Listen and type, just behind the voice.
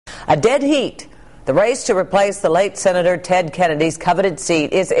A dead heat. The race to replace the late Senator Ted Kennedy's coveted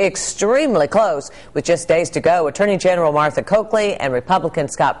seat is extremely close. With just days to go, Attorney General Martha Coakley and Republican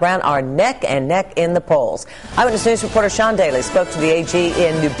Scott Brown are neck and neck in the polls. Eyewitness News reporter Sean Daly spoke to the AG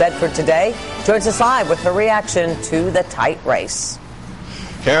in New Bedford today. Joins us live with her reaction to the tight race.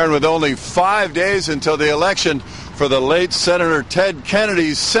 Karen, with only 5 days until the election for the late Senator Ted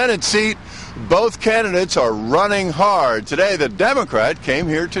Kennedy's Senate seat, both candidates are running hard. Today, the Democrat came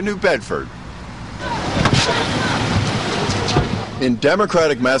here to New Bedford. In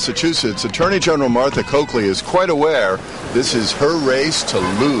Democratic Massachusetts, Attorney General Martha Coakley is quite aware this is her race to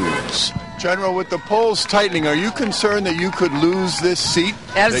lose. General, with the polls tightening, are you concerned that you could lose this seat?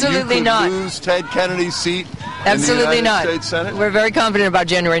 Absolutely not. That you could lose Ted Kennedy's seat Absolutely in the United not. States Senate? We're very confident about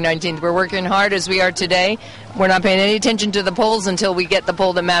January 19th. We're working hard as we are today. We're not paying any attention to the polls until we get the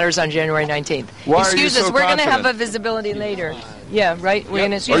poll that matters on January 19th. Why Excuse are you us, so we're going to have confident? a visibility later. Yeah, right? We're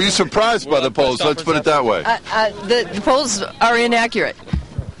gonna Are you surprised by the polls? Let's put it that way. The polls are inaccurate.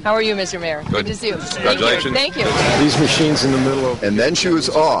 How are you, Mr. Mayor? Good to see you. Congratulations. Thank you. These machines in the middle of... And then she was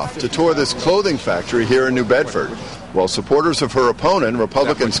off to tour this clothing factory here in New Bedford, while supporters of her opponent,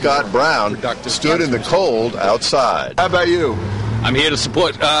 Republican Scott Brown, stood in the cold outside. How about you? I'm here to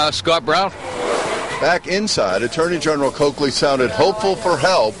support Scott Brown. Back inside, Attorney General Coakley sounded hopeful for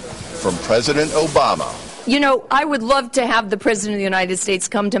help from President Obama. You know, I would love to have the President of the United States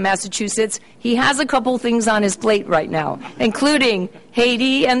come to Massachusetts. He has a couple things on his plate right now, including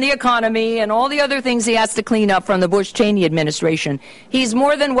Haiti and the economy and all the other things he has to clean up from the Bush-Cheney administration. He's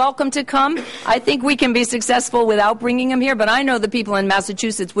more than welcome to come. I think we can be successful without bringing him here, but I know the people in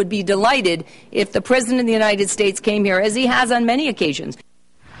Massachusetts would be delighted if the President of the United States came here, as he has on many occasions.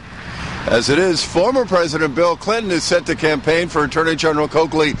 As it is, former President Bill Clinton is set to campaign for Attorney General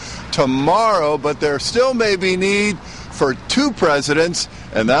Coakley tomorrow, but there still may be need for two presidents,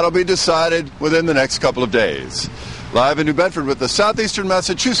 and that'll be decided within the next couple of days. Live in New Bedford with the Southeastern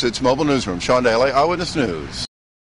Massachusetts Mobile Newsroom, Sean Daly, Eyewitness News.